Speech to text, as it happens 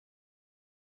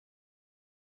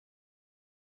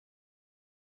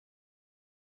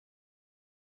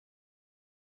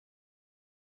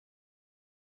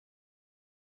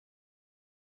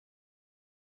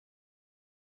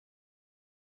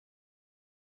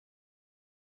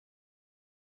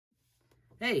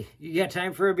Hey, you got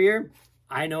time for a beer?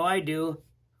 I know I do.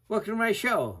 Welcome to my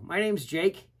show. My name's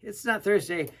Jake. It's not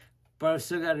Thursday, but I've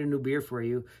still got a new beer for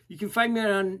you. You can find me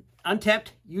on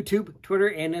Untapped, YouTube, Twitter,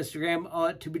 and Instagram, all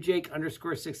at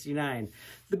 @tubajake_69.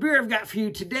 The beer I've got for you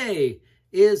today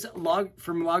is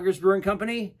from Loggers Brewing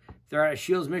Company. They're out of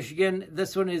Shields, Michigan.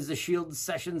 This one is the Shields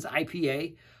Sessions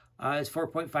IPA. It's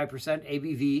 4.5%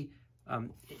 ABV.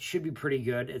 It should be pretty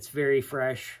good. It's very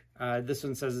fresh. This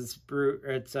one says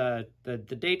the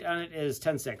date on it is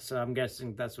 10/6, so I'm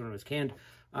guessing that's when it was canned.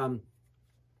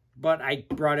 But I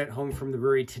brought it home from the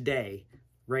brewery today,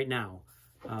 right now,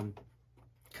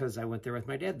 because I went there with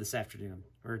my dad this afternoon,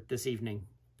 or this evening.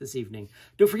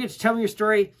 Don't forget to tell me your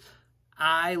story.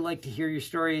 I like to hear your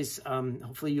stories.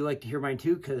 Hopefully you like to hear mine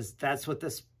too, because that's what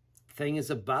this thing is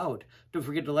about. Don't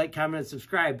forget to like, comment, and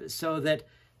subscribe so that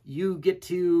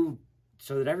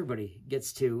everybody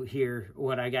gets to hear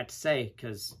what I got to say,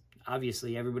 because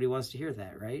obviously everybody wants to hear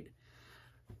that, right?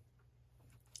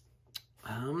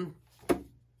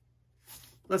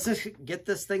 Let's just get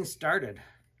this thing started.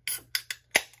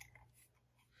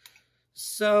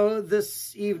 So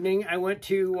this evening I went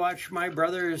to watch my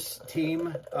brother's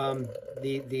team,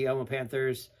 the Elmo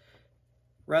Panthers,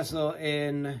 wrestle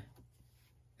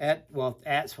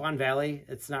at Swan Valley.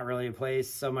 It's not really a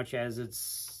place so much as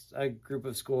it's a group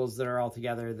of schools that are all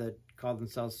together that call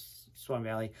themselves Swan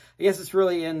Valley. I guess it's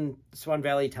really in Swan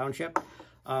Valley Township,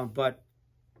 but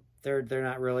they're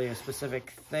not really a specific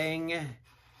thing.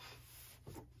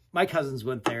 My cousins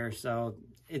went there, so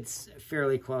it's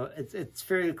fairly close. It's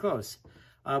fairly close.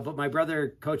 But my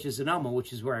brother coaches in Elmo,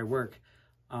 which is where I work,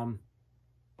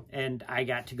 and I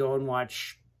got to go and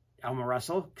watch Elmo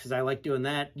wrestle because I like doing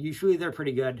that. Usually they're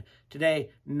pretty good.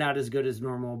 Today, not as good as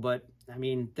normal, but I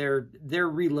mean they're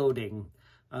reloading.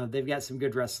 They've got some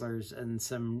good wrestlers and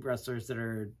some wrestlers that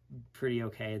are pretty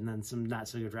okay, and then some not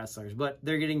so good wrestlers. But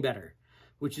they're getting better,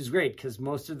 which is great because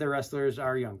most of the wrestlers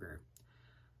are younger.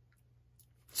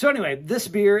 So anyway, this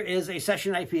beer is a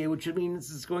session IPA, which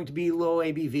means it's going to be low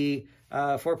ABV.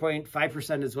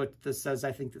 4.5% is what this says.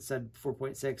 I think it said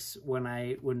 4.6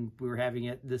 when we were having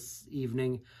it this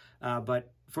evening,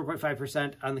 but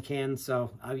 4.5% on the can.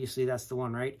 So obviously that's the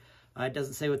one, right? It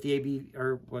doesn't say what the AB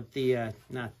or what the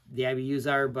IBUs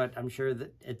are, but I'm sure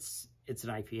that it's an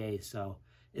IPA, so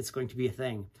it's going to be a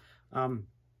thing.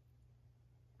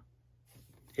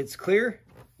 It's clear,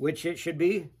 which it should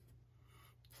be.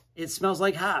 It smells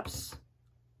like hops,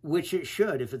 which it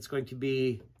should if it's going to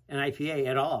be an IPA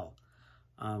at all,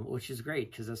 which is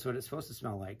great because that's what it's supposed to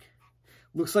smell like.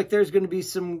 Looks like there's going to be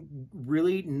some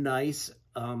really nice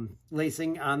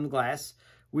lacing on the glass,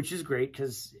 which is great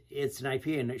because it's an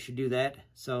IPA and it should do that.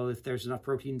 So if there's enough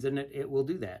proteins in it, it will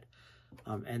do that.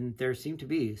 And there seem to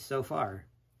be so far.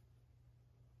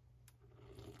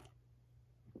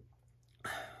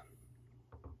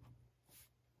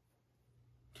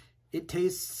 It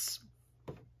tastes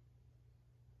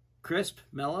crisp,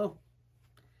 mellow.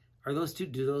 Do those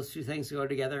two things go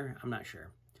together? I'm not sure.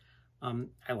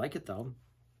 I like it though.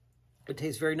 It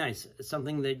tastes very nice. It's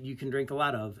something that you can drink a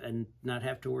lot of and not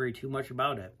have to worry too much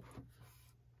about it.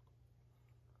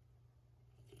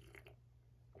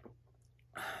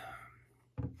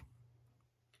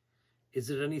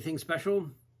 Is it anything special?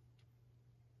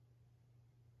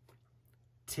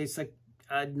 Tastes like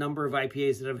a number of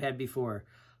IPAs that I've had before.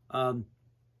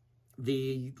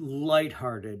 The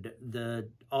lighthearted, the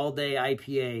all-day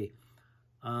IPA,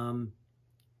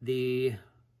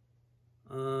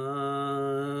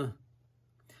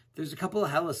 there's a couple of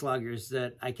Helles lagers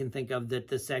that I can think of that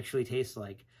this actually tastes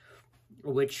like,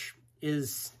 which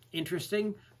is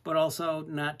interesting, but also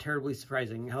not terribly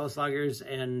surprising. Helles lagers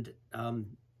and low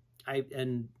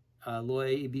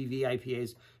ABV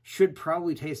IPAs should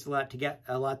probably taste a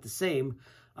lot the same.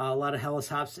 A lot of Helles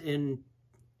hops in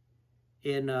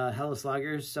Helles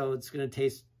lagers, so it's going to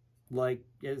taste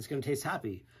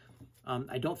hoppy.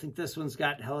 I don't think this one's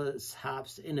got Helles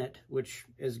hops in it, which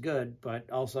is good, but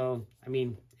also, I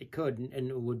mean, it could and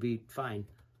it would be fine.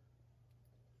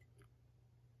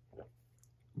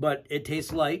 But it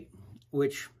tastes light,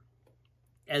 which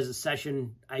as a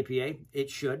session IPA, it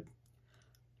should.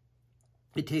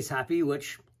 It tastes hoppy,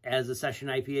 which as a session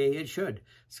IPA, it should.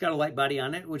 It's got a light body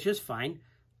on it, which is fine.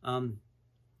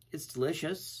 It's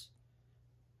delicious.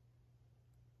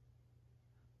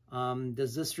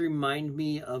 Does this remind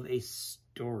me of a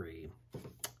story?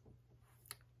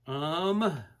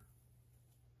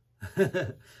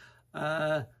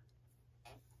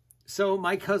 So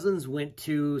my cousins went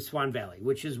to Swan Valley,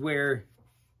 which is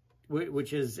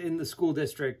in the school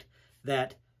district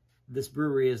that this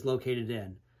brewery is located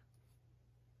in.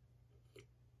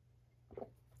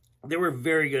 they were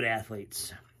very good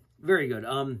athletes. Very good.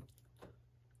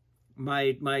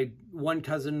 My one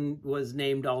cousin was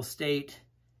named All-State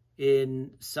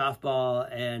in softball,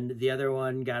 and the other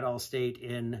one got All-State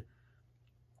in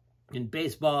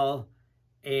baseball,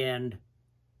 and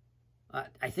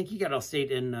I think he got All-State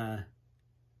in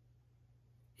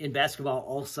basketball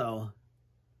also.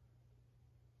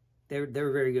 They were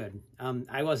very good.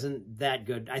 I wasn't that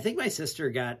good. I think my sister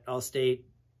got All-State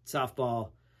softball,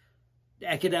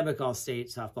 academic All-State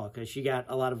softball, because she got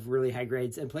a lot of really high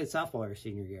grades and played softball her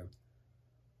senior year.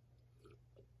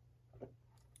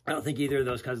 I don't think either of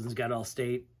those cousins got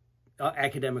All-State,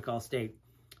 academic All-State.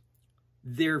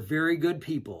 They're very good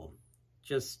people.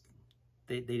 Just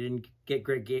they didn't get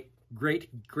great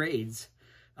grades.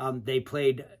 They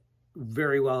played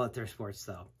very well at their sports,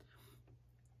 though.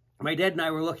 My dad and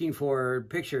I were looking for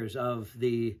pictures of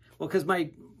well, because my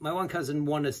one cousin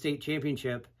won a state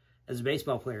championship as a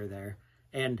baseball player there,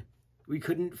 and we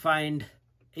couldn't find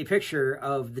a picture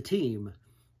of the team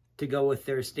to go with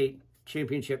their state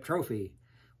championship trophy,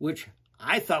 which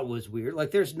I thought was weird. Like,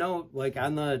 there's no, like,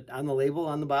 on the label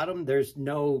on the bottom, there's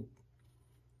no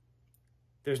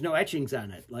etchings on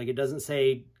it. Like, it doesn't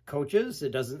say coaches,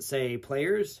 it doesn't say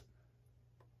players,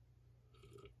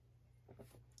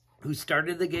 who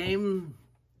started the game,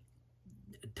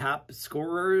 top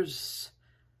scorers,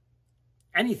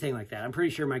 anything like that. I'm pretty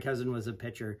sure my cousin was a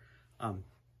pitcher, and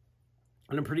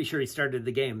I'm pretty sure he started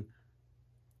the game,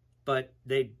 but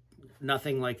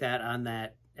nothing like that on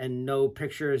that, and no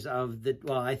pictures of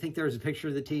well, I think there was a picture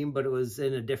of the team, but it was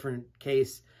in a different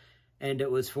case, and it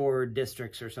was for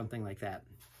districts or something like that,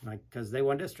 like, because they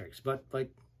won districts. But, like,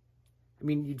 I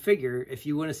mean, you'd figure if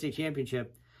you win a state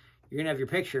championship, you're gonna have your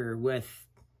picture with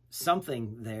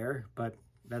something there, but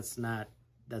that's not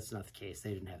the case.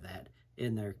 They didn't have that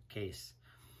in their case,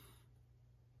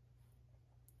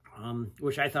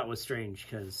 which I thought was strange,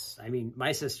 because I mean,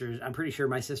 I'm pretty sure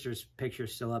my sister's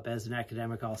picture's still up as an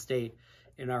academic All-State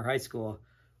in our high school,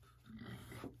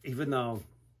 even though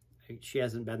she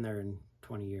hasn't been there in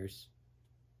 20 years.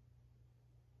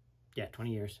 Yeah,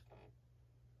 20 years.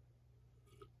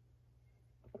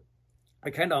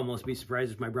 I'd kind of almost be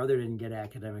surprised if my brother didn't get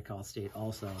academic All-State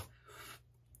also.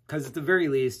 Because at the very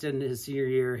least, in his senior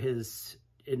year,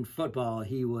 in football,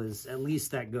 he was at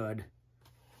least that good.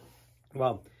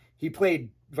 Well, he played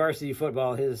varsity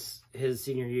football his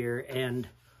senior year, and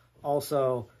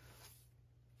also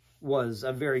was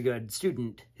a very good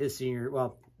student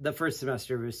the first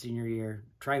semester of his senior year,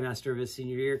 trimester of his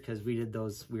senior year, because we did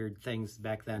those weird things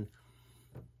back then.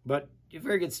 But a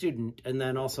very good student, and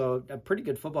then also a pretty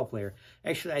good football player.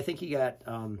 Actually, I think he got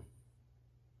all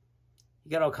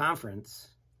conference.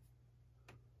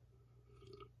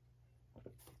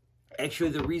 Actually,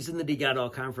 the reason that he got all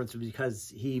conference was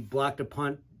because he blocked a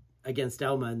punt against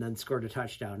Elma and then scored a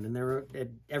touchdown. And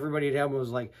everybody at Elma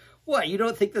was like, "What? You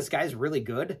don't think this guy's really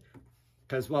good?"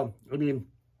 Because, well, I mean,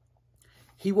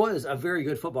 he was a very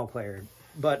good football player,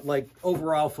 but like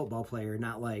overall football player,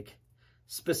 not like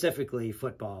specifically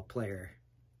football player,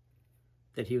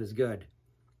 that he was good.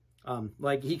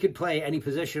 Like, he could play any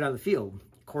position on the field.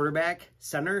 Quarterback,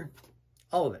 center,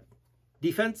 all of it.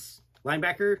 Defense,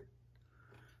 linebacker,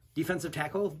 defensive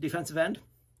tackle, defensive end.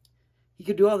 He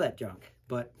could do all that junk,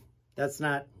 but that's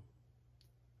not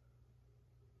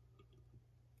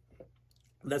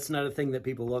a thing that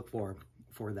people look for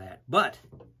that. But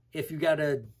if you got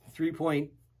a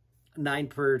 3.9%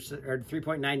 or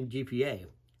 3.9 GPA,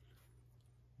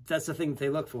 that's the thing that they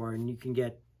look for, and you can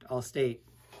get All-State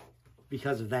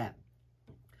because of that,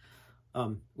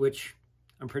 which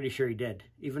I'm pretty sure he did,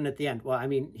 even at the end. Well, I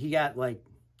mean, he got like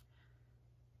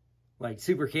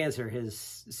super cancer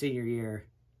his senior year,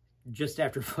 just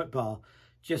after football,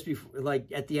 just before,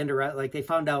 like, at the end of, like, they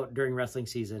found out during wrestling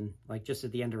season, like, just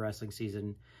at the end of wrestling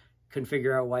season, couldn't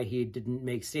figure out why he didn't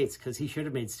make states, because he should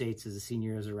have made states as a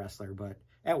senior as a wrestler, but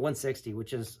at 160,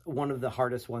 which is one of the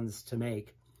hardest ones to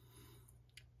make.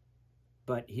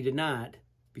 But he did not,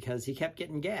 because he kept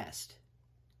getting gassed.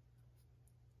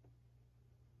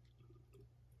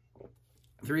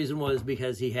 The reason was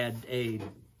because he had a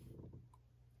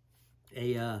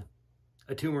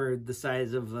tumor the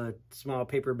size of a small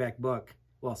paperback book.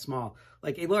 Well, small,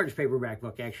 like a large paperback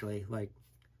book, actually, like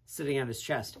sitting on his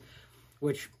chest,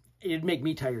 which it'd make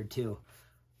me tired too.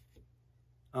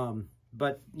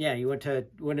 But yeah, he went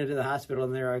into the hospital,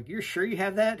 and they're like, "You're sure you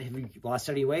have that? Have you lost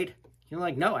any weight?" You're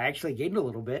like, "No, I actually gained a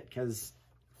little bit, because,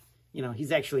 you know,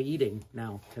 he's actually eating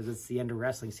now because it's the end of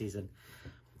wrestling season."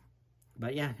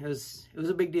 But yeah, it was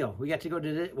a big deal. We got to go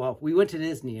to, we went to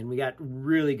Disney, and we got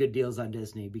really good deals on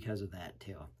Disney because of that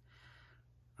too.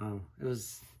 It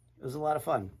was a lot of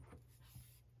fun.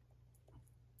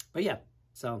 But yeah,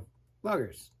 so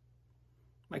lagers.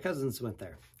 My cousins went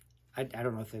there. I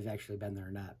don't know if they've actually been there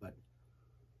or not, but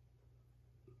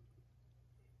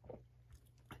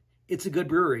it's a good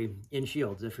brewery in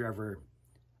Shields if you're ever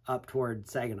up toward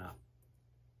Saginaw.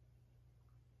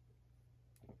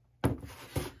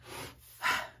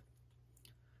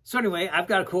 So anyway, I've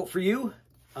got a quote for you.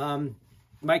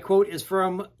 My quote is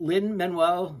from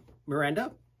Lin-Manuel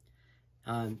Miranda.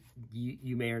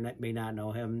 You may or may not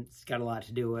know him. It's got a lot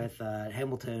to do with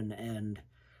Hamilton and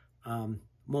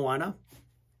Moana.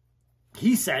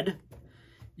 He said,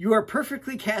 "You are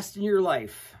perfectly cast in your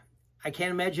life. I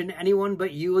can't imagine anyone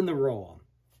but you in the role.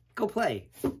 Go play.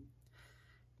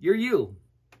 You're you.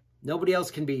 Nobody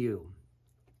else can be you.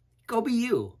 Go be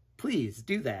you. Please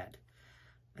do that."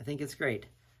 I think it's great.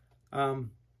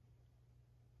 Don't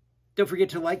forget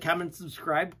to like, comment,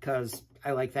 subscribe, because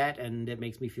I like that and it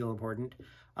makes me feel important.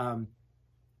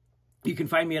 You can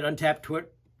find me at Untapped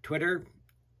Twitter,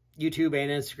 YouTube,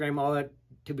 and Instagram, all at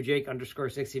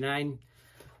TubaJake_69.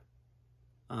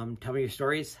 Tell me your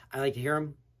stories. I like to hear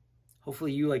them.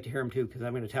 Hopefully you like to hear them too, because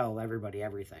I'm going to tell everybody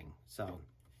everything. So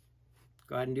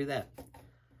go ahead and do that.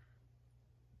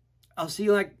 I'll see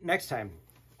you next time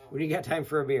when you got time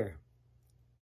for a beer.